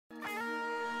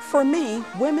For me,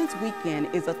 Women's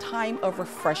Weekend is a time of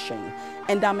refreshing,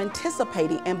 and I'm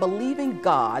anticipating and believing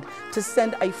God to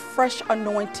send a fresh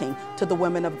anointing to the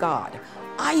women of God.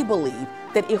 I believe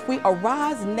that if we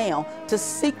arise now to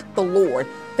seek the Lord,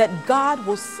 that God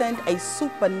will send a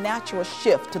supernatural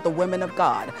shift to the women of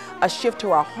God, a shift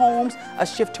to our homes, a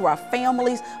shift to our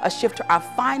families, a shift to our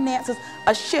finances,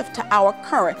 a shift to our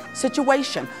current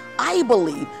situation. I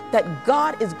believe that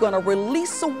God is going to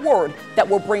release a word that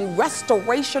will bring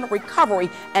restoration, recovery,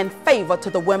 and favor to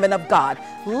the women of God.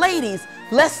 Ladies,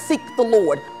 let's seek the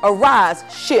Lord. Arise,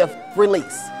 shift,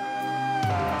 release.